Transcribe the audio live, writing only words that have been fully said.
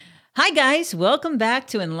Hi, guys. Welcome back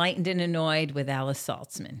to Enlightened and Annoyed with Alice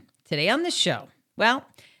Saltzman. Today on the show, well,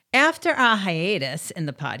 after our hiatus in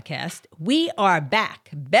the podcast, we are back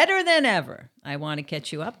better than ever. I want to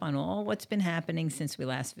catch you up on all what's been happening since we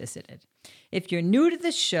last visited. If you're new to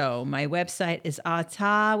the show, my website is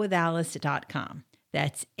atawithalice.com.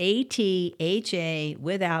 That's ATHA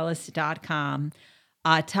with Alice.com.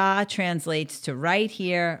 Ata translates to right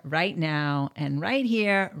here, right now, and right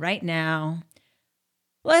here, right now.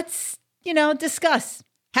 Let's, discuss.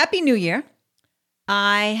 Happy New Year.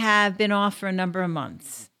 I have been off for a number of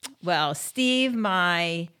months. Well, Steve,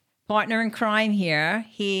 my partner in crime here,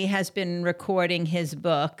 he has been recording his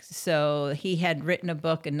book. So he had written a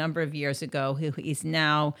book a number of years ago. He's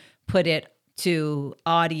now put it to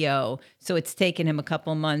audio. So it's taken him a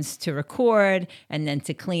couple months to record and then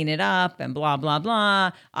to clean it up and blah, blah,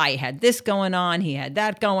 blah. I had this going on. He had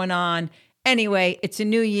that going on. Anyway, it's a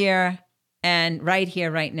new year. And right here,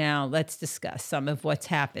 right now, let's discuss some of what's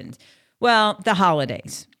happened. Well, the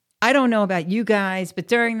holidays. I don't know about you guys, but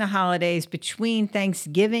during the holidays, between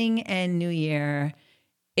Thanksgiving and New Year,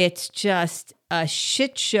 it's just a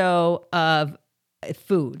shit show of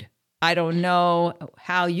food. I don't know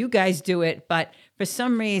how you guys do it, but for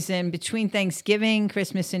some reason, between Thanksgiving,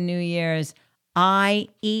 Christmas, and New Year's, I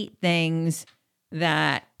eat things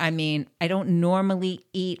that, I don't normally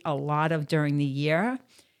eat a lot of during the year.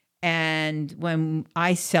 And when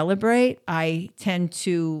I celebrate, I tend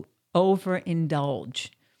to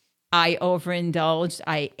overindulge. I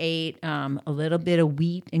ate a little bit of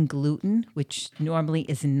wheat and gluten, which normally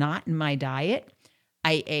is not in my diet.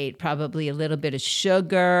 I ate probably a little bit of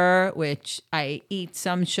sugar, which I eat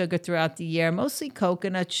some sugar throughout the year, mostly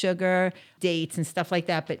coconut sugar, dates and stuff like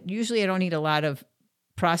that. But usually I don't eat a lot of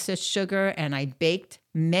processed sugar. And I baked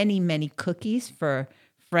many, many cookies for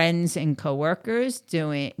friends and coworkers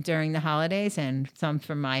during the holidays, and some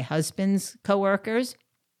for my husband's coworkers,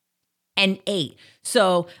 and ate.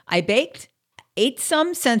 So I baked, ate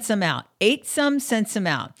some, sent some out.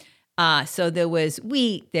 So there was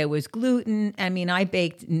wheat, there was gluten. I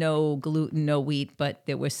baked no gluten, no wheat, but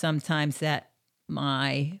there were some times that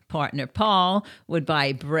my partner, Paul, would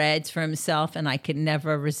buy breads for himself, and I could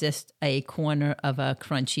never resist a corner of a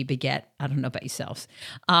crunchy baguette. I don't know about yourselves.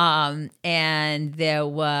 And there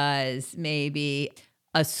was maybe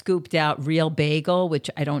a scooped out real bagel, which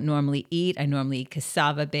I don't normally eat. I normally eat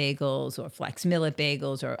cassava bagels or flax millet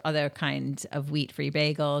bagels or other kinds of wheat-free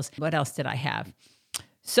bagels. What else did I have?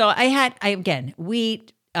 So I had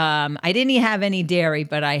wheat. I didn't have any dairy,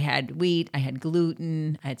 but I had wheat, I had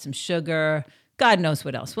gluten, I had some sugar, God knows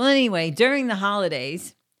what else. Well, anyway, during the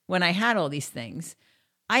holidays, when I had all these things,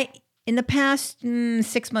 in the past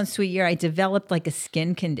 6 months to a year, I developed like a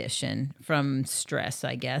skin condition from stress,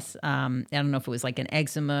 I guess. I don't know if it was like an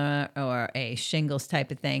eczema or a shingles type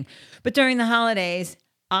of thing. But during the holidays,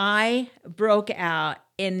 I broke out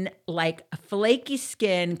in like a flaky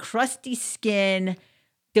skin, crusty skin.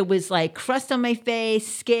 There was like crust on my face,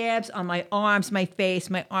 scabs on my arms, my face.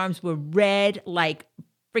 My arms were red like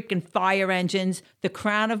freaking fire engines. The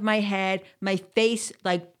crown of my head, my face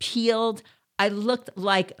like peeled. I looked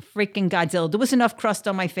like freaking Godzilla. There was enough crust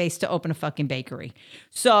on my face to open a fucking bakery.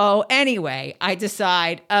 So anyway, I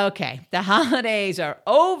decide, okay, the holidays are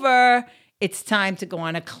over. It's time to go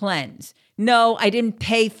on a cleanse. No, I didn't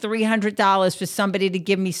pay $300 for somebody to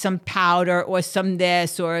give me some powder or some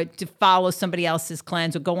this or to follow somebody else's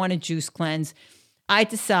cleanse or go on a juice cleanse. I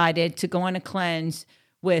decided to go on a cleanse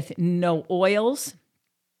with no oils,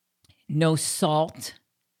 no salt,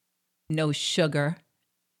 no sugar,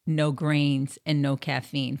 no grains, and no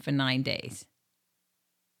caffeine for 9 days.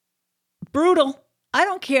 Brutal. I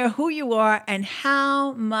don't care who you are and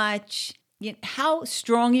how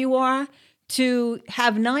strong you are to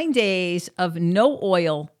have 9 days of no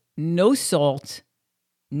oil, no salt,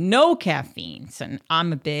 no caffeine. So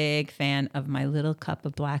I'm a big fan of my little cup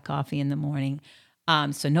of black coffee in the morning.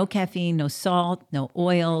 So no caffeine, no salt, no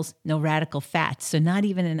oils, no radical fats. So not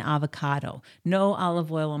even an avocado, no olive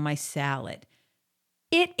oil on my salad.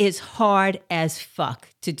 It is hard as fuck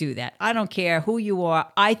to do that. I don't care who you are.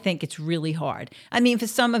 I think it's really hard. For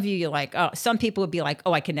some of you, you're like, oh, some people would be like,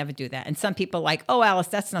 oh, I can never do that. And some people are like, oh, Alice,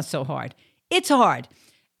 that's not so hard. It's hard.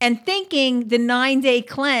 And thinking the 9-day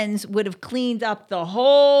cleanse would have cleaned up the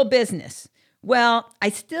whole business. Well,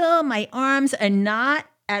 my arms are not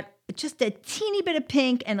at just a teeny bit of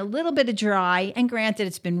pink and a little bit of dry. And granted,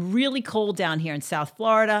 it's been really cold down here in South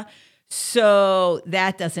Florida. So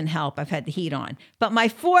that doesn't help. I've had the heat on. But my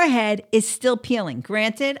forehead is still peeling.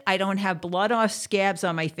 Granted, I don't have blood off scabs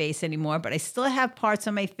on my face anymore, but I still have parts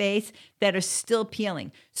on my face that are still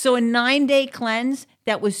peeling. So a 9-day cleanse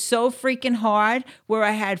that was so freaking hard, where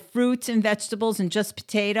I had fruits and vegetables and just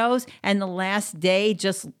potatoes, and the last day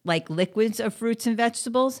just like liquids of fruits and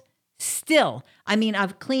vegetables, still, I mean,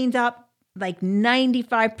 I've cleaned up like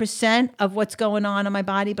 95% of what's going on in my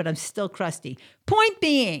body, but I'm still crusty. Point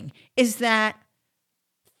being is that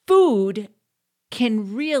food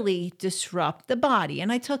can really disrupt the body.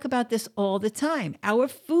 And I talk about this all the time. Our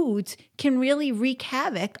foods can really wreak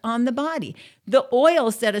havoc on the body. The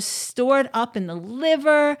oils that are stored up in the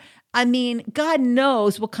liver, I mean, God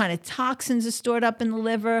knows what kind of toxins are stored up in the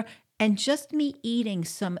liver. And just me eating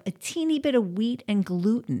a teeny bit of wheat and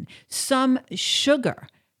gluten, some sugar,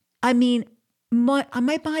 I mean,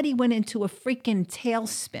 my body went into a freaking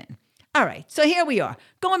tailspin. All right, so here we are,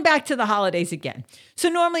 going back to the holidays again. So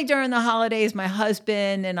normally during the holidays, my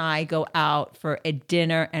husband and I go out for a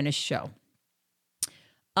dinner and a show.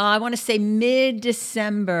 I want to say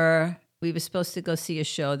mid-December, we were supposed to go see a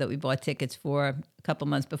show that we bought tickets for a couple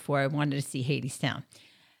months before. I wanted to see Hadestown.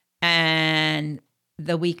 And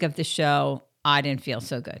the week of the show, I didn't feel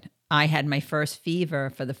so good. I had my first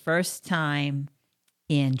fever for the first time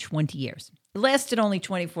in 20 years. It lasted only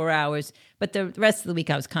 24 hours, but the rest of the week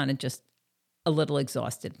I was kind of just a little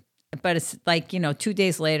exhausted. But it's like, 2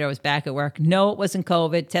 days later, I was back at work. No, it wasn't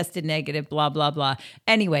COVID, tested negative, blah, blah, blah.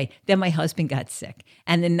 Anyway, then my husband got sick.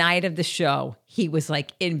 And the night of the show, he was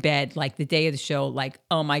like in bed, like the day of the show, like,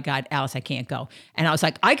 oh my God, Alice, I can't go. And I was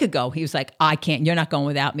like, I could go. He was like, I can't. You're not going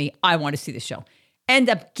without me. I want to see the show. End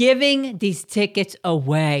up giving these tickets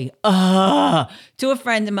away to a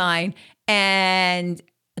friend of mine. And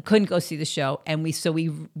I couldn't go see the show, and we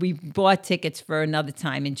bought tickets for another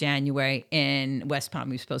time in January in West Palm.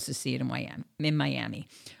 We were supposed to see it in Miami.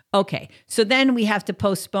 Okay, so then we have to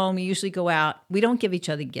postpone. We usually go out. We don't give each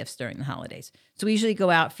other gifts during the holidays, so we usually go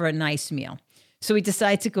out for a nice meal. So we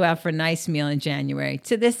decide to go out for a nice meal in January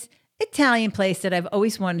to this Italian place that I've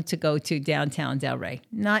always wanted to go to downtown Delray.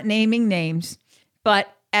 Not naming names,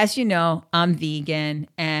 but as you know, I'm vegan,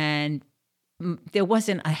 and there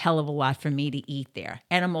wasn't a hell of a lot for me to eat there.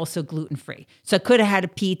 And I'm also gluten-free. So I could have had a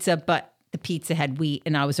pizza, but the pizza had wheat,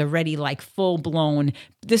 and I was already like full-blown.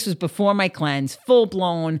 This was before my cleanse,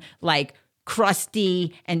 full-blown, like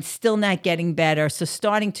crusty and still not getting better. So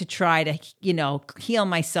starting to try to, heal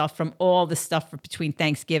myself from all the stuff between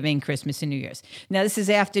Thanksgiving, Christmas, and New Year's. Now, this is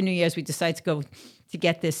after New Year's. We decide to go to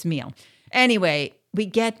get this meal. Anyway, we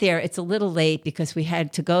get there. It's a little late because we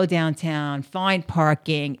had to go downtown, find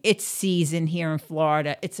parking. It's season here in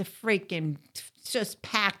Florida. It's a freaking just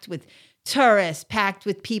packed with tourists, packed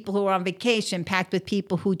with people who are on vacation, packed with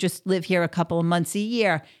people who just live here a couple of months a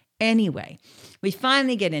year. Anyway, we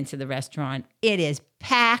finally get into the restaurant. It is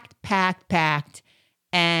packed.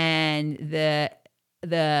 And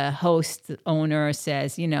the host, the owner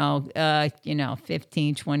says,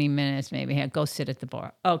 15, 20 minutes, maybe here, go sit at the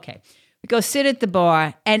bar. Okay. We go sit at the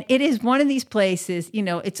bar, and it is one of these places,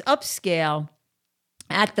 it's upscale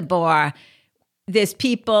at the bar. There's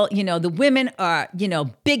people, the women are,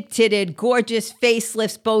 big-titted, gorgeous,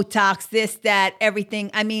 facelifts, Botox, this, that,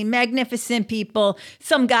 everything. I mean, magnificent people.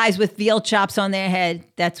 Some guys with veal chops on their head.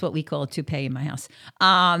 That's what we call a toupee in my house.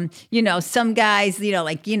 Some guys,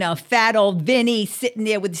 fat old Vinny sitting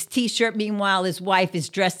there with his T-shirt. Meanwhile, his wife is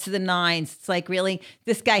dressed to the nines. It's like, really?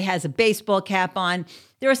 This guy has a baseball cap on.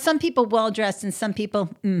 There are some people well-dressed and some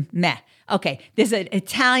people, meh. Okay, there's an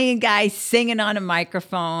Italian guy singing on a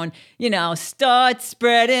microphone, start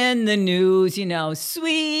spreading the news,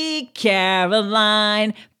 sweet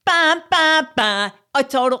Caroline, ba, ba, ba.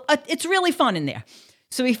 It's really fun in there.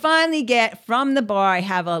 So we finally get from the bar. I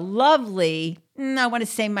have a lovely, I want to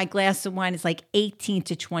say my glass of wine is like $18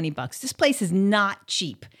 to $20. This place is not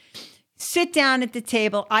cheap. Sit down at the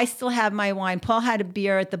table. I still have my wine. Paul had a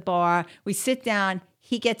beer at the bar. We sit down.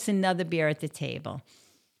 He gets another beer at the table.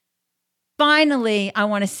 Finally, I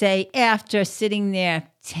want to say after sitting there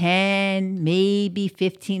 10, maybe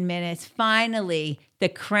 15 minutes, finally, the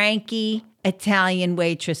cranky Italian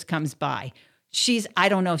waitress comes by. I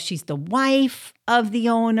don't know if she's the wife of the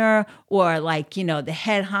owner or the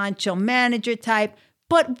head honcho manager type,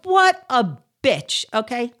 but what a bitch,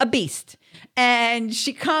 okay? A beast. And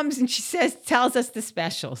she comes and she tells us the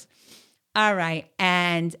specials. All right.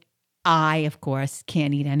 And I, of course,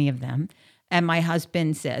 can't eat any of them. And my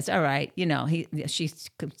husband says, all right,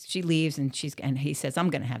 she leaves and he says, I'm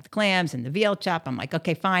going to have the clams and the veal chop. I'm like,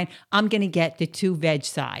 okay, fine. I'm going to get the 2 veg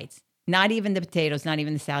sides. Not even the potatoes, not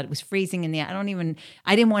even the salad. It was freezing in there.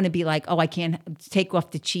 I didn't want to be like, oh, I can't take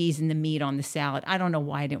off the cheese and the meat on the salad. I don't know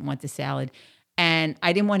why I didn't want the salad. And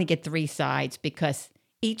I didn't want to get 3 sides because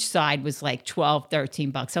each side was like $12,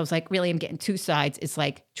 $13. I was like, really, I'm getting 2 sides. It's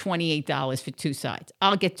like $28 for 2 sides.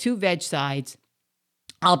 I'll get 2 veg sides.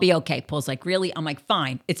 I'll be okay. Paul's like, really? I'm like,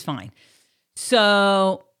 fine. It's fine.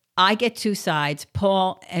 So I get 2 sides.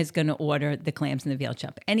 Paul is going to order the clams and the veal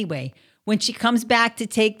chop. Anyway, when she comes back to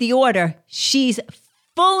take the order, she's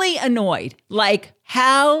fully annoyed. Like,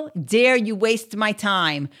 how dare you waste my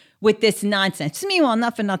time with this nonsense? Meanwhile,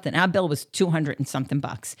 not for nothing. Our bill was 200 and something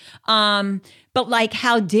bucks. But like,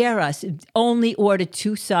 how dare us only order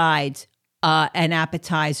 2 sides, an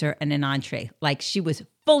appetizer and an entree? Like, she was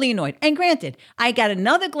fully annoyed. And granted, I got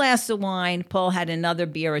another glass of wine. Paul had another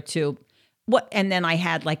beer or 2. And then I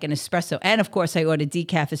had like an espresso. And of course, I ordered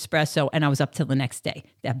decaf espresso and I was up till the next day.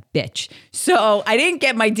 That bitch. So I didn't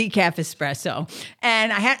get my decaf espresso.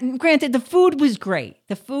 And granted, the food was great.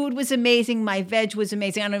 The food was amazing. My veg was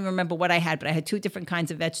amazing. I don't even remember what I had, but I had 2 different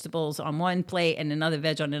kinds of vegetables on one plate and another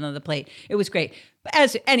veg on another plate. It was great.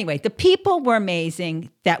 But anyway, the people were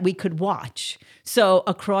amazing that we could watch. So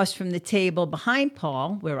across from the table behind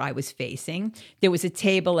Paul, where I was facing, there was a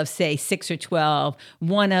table of, say, 6 or 12.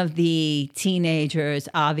 One of the teenagers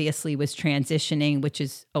obviously was transitioning, which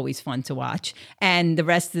is always fun to watch. And the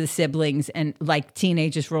rest of the siblings and like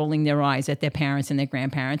teenagers rolling their eyes at their parents and their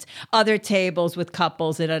grandparents. Other tables with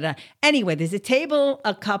couples. Anyway, there's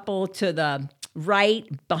a couple to the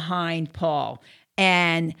right behind Paul.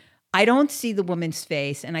 And I don't see the woman's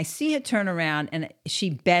face, and I see her turn around, and she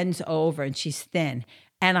bends over, and she's thin.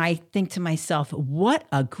 And I think to myself, what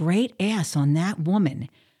a great ass on that woman.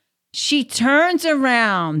 She turns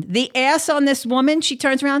around. The ass on this woman, she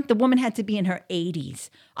turns around. The woman had to be in her 80s.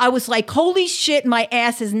 I was like, holy shit, my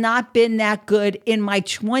ass has not been that good in my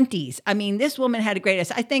 20s. I mean, this woman had a great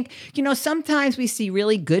ass. I think, sometimes we see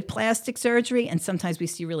really good plastic surgery, and sometimes we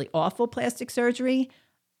see really awful plastic surgery.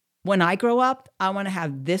 When I grow up, I want to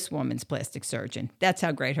have this woman's plastic surgeon. That's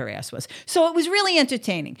how great her ass was. So it was really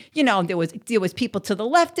entertaining. There was people to the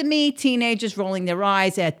left of me, teenagers rolling their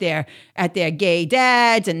eyes at their gay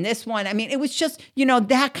dads, and this one. I mean, it was just,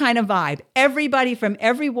 that kind of vibe. Everybody from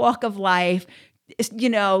every walk of life,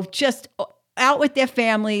 just out with their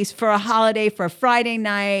families for a holiday, for a Friday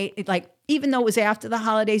night. Like, even though it was after the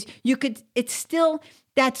holidays,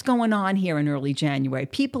 that's going on here in early January.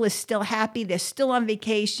 People are still happy. They're still on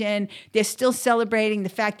vacation. They're still celebrating the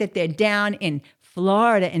fact that they're down in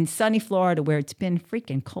Florida, in sunny Florida, where it's been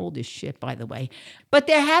freaking cold as shit, by the way. But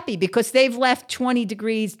they're happy because they've left 20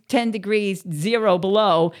 degrees, 10 degrees, 0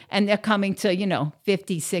 below, and they're coming to, 50s,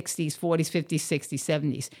 60s, 40s, 50s, 60s,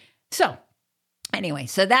 70s. So anyway,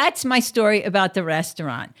 so that's my story about the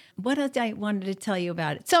restaurant. What else I wanted to tell you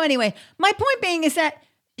about it? So anyway, my point being is that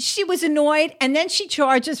she was annoyed, and then she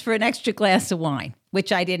charges for an extra glass of wine,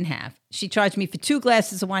 which I didn't have. She charged me for 2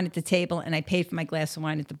 glasses of wine at the table, and I paid for my glass of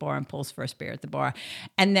wine at the bar and Paul's first beer at the bar.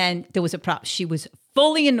 And then there was a problem. She was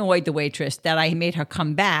fully annoyed, the waitress, that I made her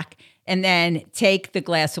come back and then take the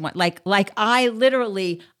glass of wine. Like I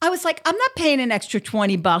was like, I'm not paying an extra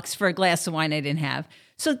 $20 for a glass of wine I didn't have.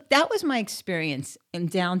 So that was my experience in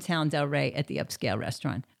downtown Delray at the upscale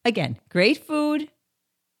restaurant. Again, great food.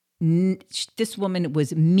 This woman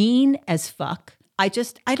was mean as fuck. I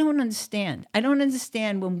don't understand. I don't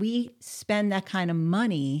understand when we spend that kind of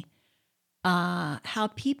money,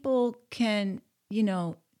 how people can,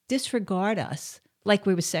 disregard us like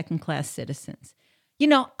we were second-class citizens.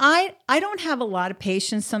 I don't have a lot of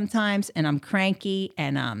patience sometimes, and I'm cranky,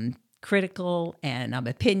 and I'm critical, and I'm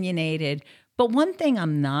opinionated. But one thing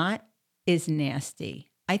I'm not is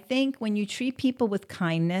nasty. I think when you treat people with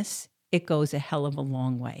kindness, it goes a hell of a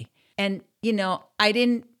long way. And, I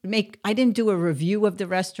didn't do a review of the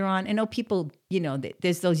restaurant. I know people,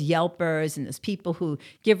 there's those Yelpers and there's people who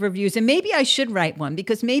give reviews. And maybe I should write one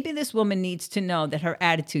because maybe this woman needs to know that her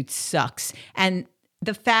attitude sucks. And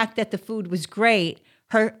the fact that the food was great,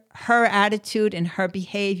 her attitude and her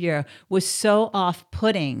behavior was so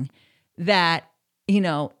off-putting that,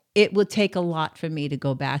 it would take a lot for me to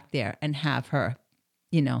go back there and have her,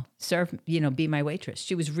 serve, be my waitress.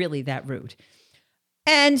 She was really that rude.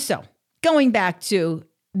 And so going back to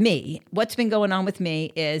me, what's been going on with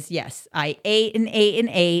me is, yes, I ate and ate and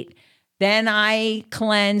ate. Then I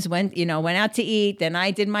cleansed, went out to eat. Then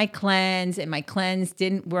I did my cleanse, and my cleanse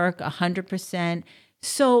didn't work 100%.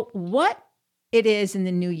 So what it is in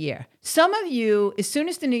the new year, some of you, as soon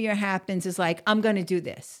as the new year happens, is like, I'm going to do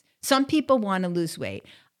this. Some people want to lose weight.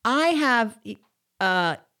 I have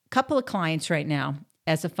a couple of clients right now,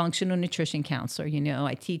 as a functional nutrition counselor. You know,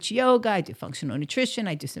 I teach yoga, I do functional nutrition,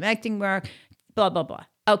 I do some acting work, blah, blah, blah.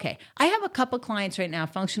 Okay, I have a couple clients right now,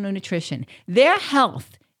 functional nutrition. Their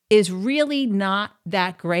health is really not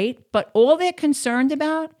that great, but all they're concerned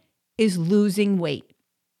about is losing weight.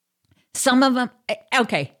 Some of them,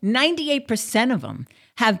 98% of them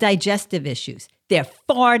have digestive issues. They're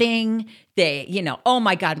farting. Oh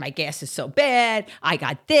my God, my gas is so bad. I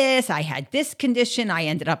got this. I had this condition. I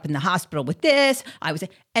ended up in the hospital with this.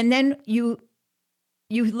 And then you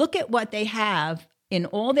look at what they have in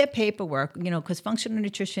all their paperwork, because functional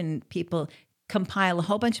nutrition people compile a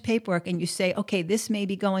whole bunch of paperwork, and you say, okay, this may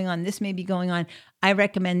be going on. This may be going on. I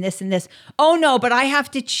recommend this and this. Oh no, but I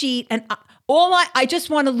have to cheat. And I just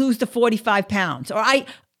want to lose the 45 pounds. Or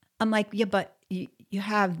I'm like, yeah, but you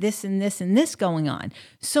have this and this and this going on.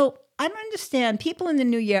 So I don't understand people in the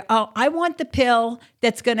new year. Oh, I want the pill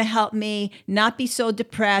that's going to help me not be so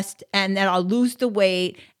depressed and that I'll lose the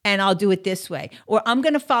weight and I'll do it this way. Or I'm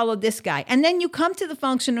going to follow this guy. And then you come to the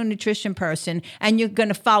functional nutrition person and you're going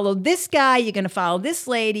to follow this guy. You're going to follow this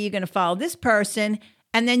lady. You're going to follow this person.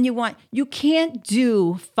 And then you can't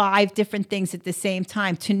do 5 different things at the same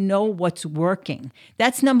time to know what's working.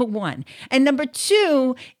 That's number one. And number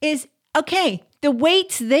 2 is, okay, the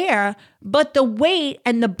weight's there, but the weight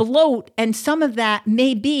and the bloat and some of that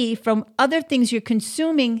may be from other things you're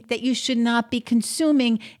consuming that you should not be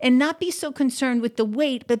consuming, and not be so concerned with the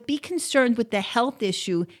weight, but be concerned with the health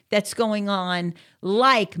issue that's going on,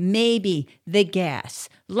 like maybe the gas,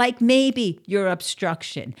 like maybe your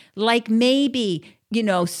obstruction, like maybe,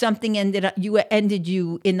 something ended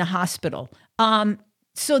you in the hospital.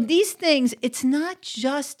 So these things, it's not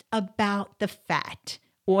just about the fat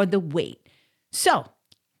or the weight. So,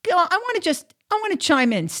 I want to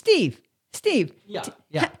chime in, Steve. Yeah.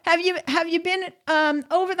 Have you been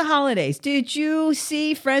over the holidays? Did you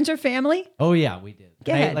see friends or family? Oh yeah, we did.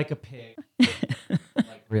 Go I ahead. ate like a pig,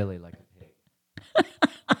 like really like a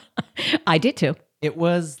pig. I did too. It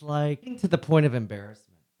was like to the point of embarrassment.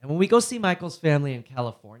 And when we go see Michael's family in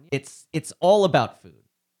California, it's all about food.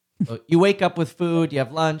 So you wake up with food, you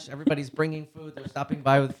have lunch, everybody's bringing food, they're stopping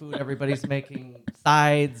by with food, everybody's making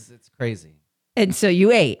sides. It's crazy. And so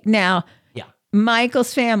you ate. Now, Yeah.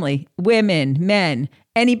 Michael's family, women, men,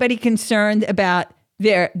 anybody concerned about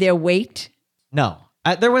their weight? No.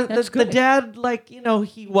 There was That's the good. dad,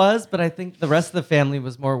 he was, but I think the rest of the family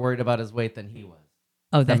was more worried about his weight than he was.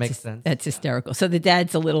 Oh, that makes sense? That's hysterical. So the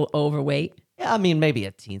dad's a little overweight, Yeah, I mean, maybe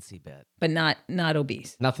a teensy bit. but not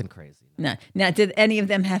obese. Nothing crazy. No. Now, did any of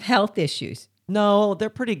them have health issues? No, they're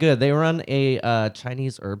pretty good. They run a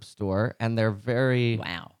Chinese herb store, and they're very,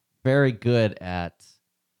 Wow. very good at,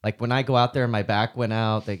 when I go out there and my back went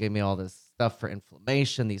out, they gave me all this stuff for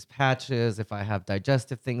inflammation, these patches. If I have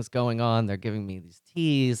digestive things going on, they're giving me these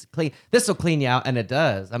teas. This will clean you out, and it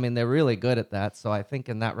does. I mean, they're really good at that. So I think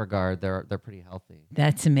in that regard, they're pretty healthy.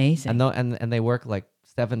 That's amazing. And they work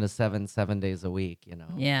 7 to 7 days a week.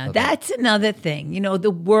 Yeah, So that's another thing.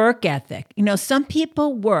 The work ethic. Some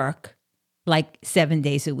people work 7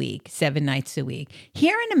 days a week, 7 nights a week.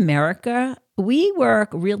 Here in America, we work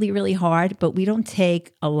really, really hard, but we don't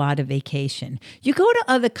take a lot of vacation. You go to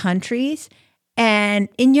other countries, and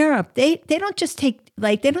in Europe, they don't just take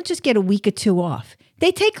they don't just get a week or 2 off.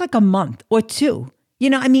 They take a month or 2.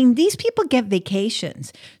 These people get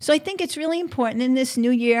vacations. So I think it's really important in this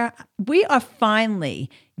new year. We are finally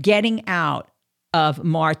getting out of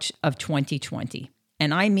March of 2020.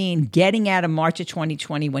 And I mean getting out of March of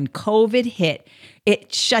 2020 when COVID hit.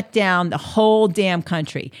 It shut down the whole damn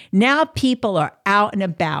country. Now people are out and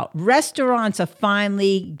about. Restaurants are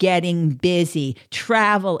finally getting busy.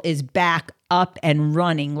 Travel is back up and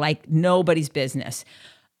running like nobody's business.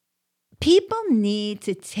 People need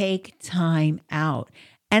to take time out.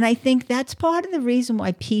 And I think that's part of the reason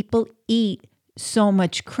why people eat so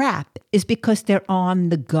much crap is because they're on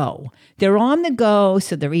the go. They're on the go,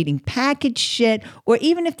 so they're eating packaged shit, or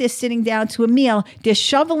even if they're sitting down to a meal, they're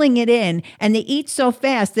shoveling it in, and they eat so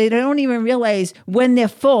fast they don't even realize when they're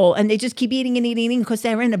full, and they just keep eating and eating because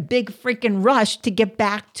they're in a big freaking rush to get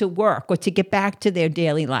back to work or to get back to their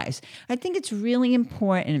daily lives. I think it's really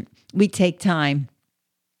important we take time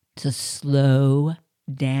to slow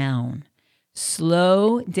down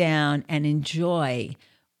and enjoy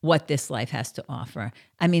what this life has to offer.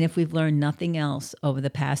 I mean, if we've learned nothing else over the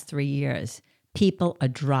past 3 years, people are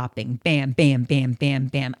dropping. Bam, bam, bam, bam,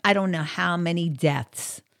 bam. I don't know how many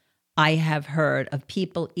deaths I have heard of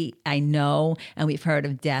people I know, and we've heard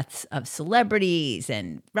of deaths of celebrities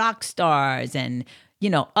and rock stars and,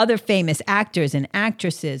 other famous actors and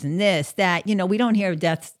actresses and this, that, we don't hear of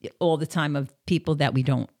deaths all the time of people that we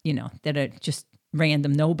don't, that are just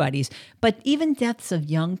random nobodies, but even deaths of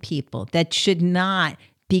young people that should not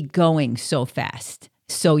be going so fast,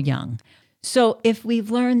 so young. So if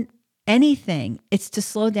we've learned anything, it's to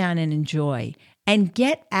slow down and enjoy and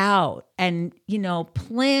get out and,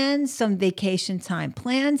 plan some vacation time,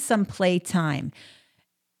 plan some play time.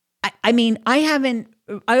 I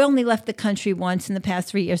only left the country once in the past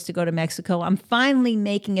 3 years to go to Mexico. I'm finally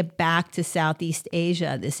making it back to Southeast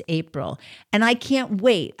Asia this April, and I can't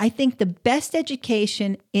wait. I think the best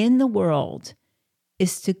education in the world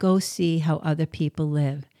is to go see how other people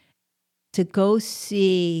live, to go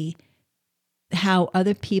see how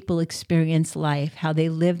other people experience life, how they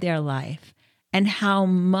live their life, and how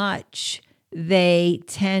much they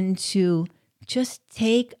tend to just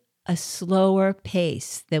take a slower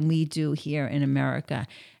pace than we do here in America.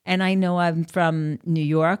 And I know I'm from New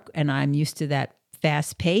York and I'm used to that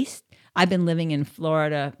fast pace. I've been living in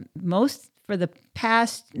Florida for the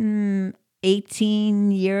past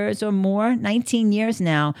 18 years or more, 19 years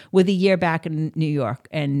now, with a year back in New York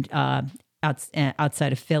and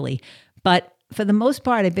outside of Philly. But for the most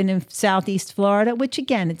part, I've been in Southeast Florida, which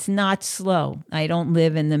again, it's not slow. I don't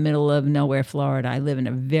live in the middle of nowhere, Florida. I live in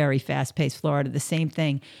a very fast-paced Florida, the same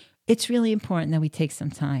thing. It's really important that we take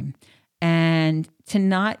some time and to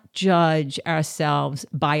not judge ourselves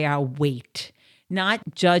by our weight, not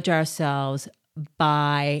judge ourselves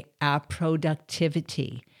by our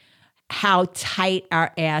productivity, how tight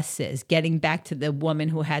our ass is, getting back to the woman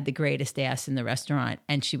who had the greatest ass in the restaurant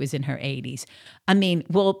and she was in her 80s. I mean,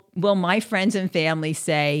 will my friends and family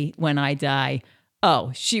say when I die,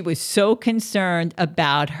 oh, she was so concerned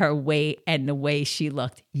about her weight and the way she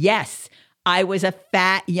looked? Yes, I was a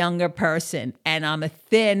fat, younger person and I'm a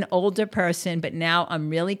thin, older person, but now I'm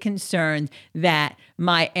really concerned that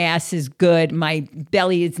my ass is good. My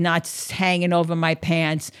belly is not hanging over my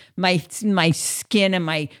pants. My skin and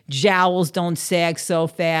my jowls don't sag so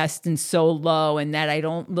fast and so low, and that I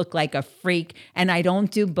don't look like a freak. And I don't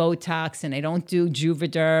do Botox and I don't do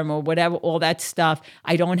Juvederm or whatever, all that stuff.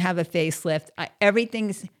 I don't have a facelift.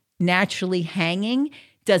 Everything's naturally hanging.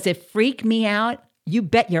 Does it freak me out? You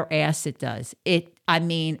bet your ass it does.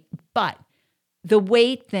 But the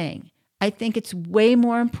weight thing, I think it's way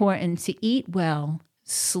more important to eat well,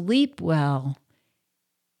 sleep well,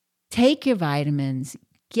 take your vitamins,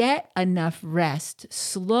 get enough rest,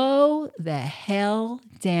 slow the hell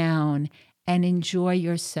down and enjoy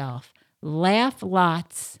yourself. Laugh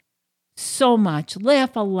lots, so much,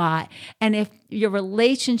 laugh a lot. And if your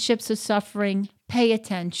relationships are suffering, pay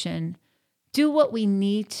attention. Do what we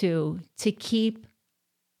need to keep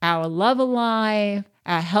our love alive,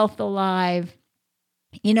 our health alive.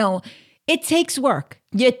 It takes work.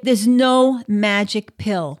 Yet there's no magic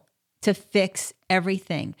pill to fix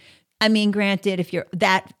everything. I mean, granted, if you're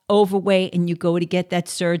that overweight and you go to get that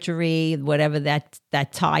surgery, whatever that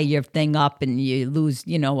tie your thing up and you lose,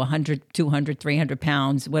 100, 200, 300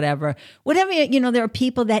 pounds, whatever, there are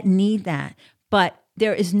people that need that. But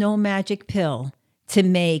there is no magic pill to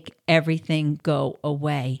make everything go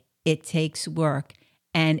away. It takes work.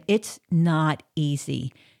 And it's not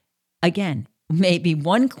easy. Again, maybe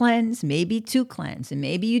one cleanse, maybe two cleanse, and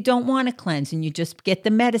maybe you don't want to cleanse and you just get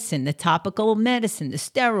the medicine, the topical medicine, the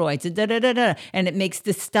steroids, and it makes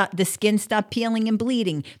the skin stop peeling and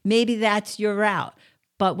bleeding. Maybe that's your route.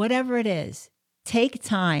 But whatever it is, take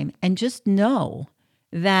time and just know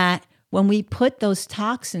that when we put those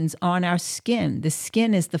toxins on our skin, the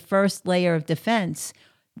skin is the first layer of defense.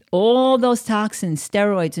 All those toxins,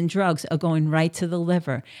 steroids, and drugs are going right to the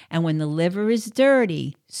liver. And when the liver is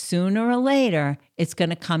dirty, sooner or later, it's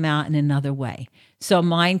going to come out in another way. So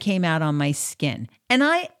mine came out on my skin. And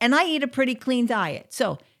I eat a pretty clean diet.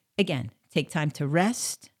 So again, take time to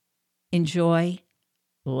rest, enjoy,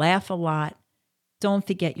 laugh a lot. Don't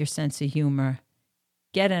forget your sense of humor.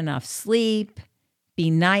 Get enough sleep. Be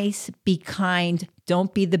nice. Be kind.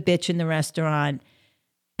 Don't be the bitch in the restaurant.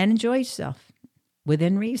 And enjoy yourself.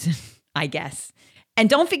 Within reason, I guess. And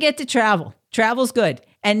don't forget to travel. Travel's good.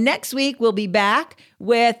 And next week, we'll be back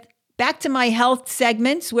to my health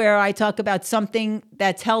segments where I talk about something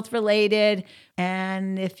that's health related.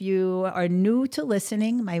 And if you are new to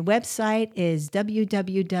listening, my website is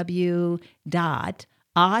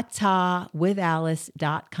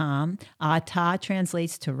www.atawithalice.com. Ata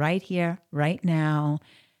translates to right here, right now.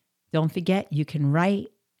 Don't forget, you can write,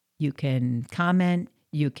 you can comment,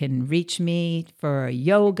 you can reach me for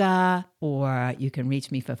yoga, or you can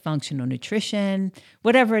reach me for functional nutrition,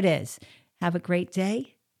 whatever it is. Have a great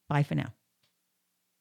day. Bye for now.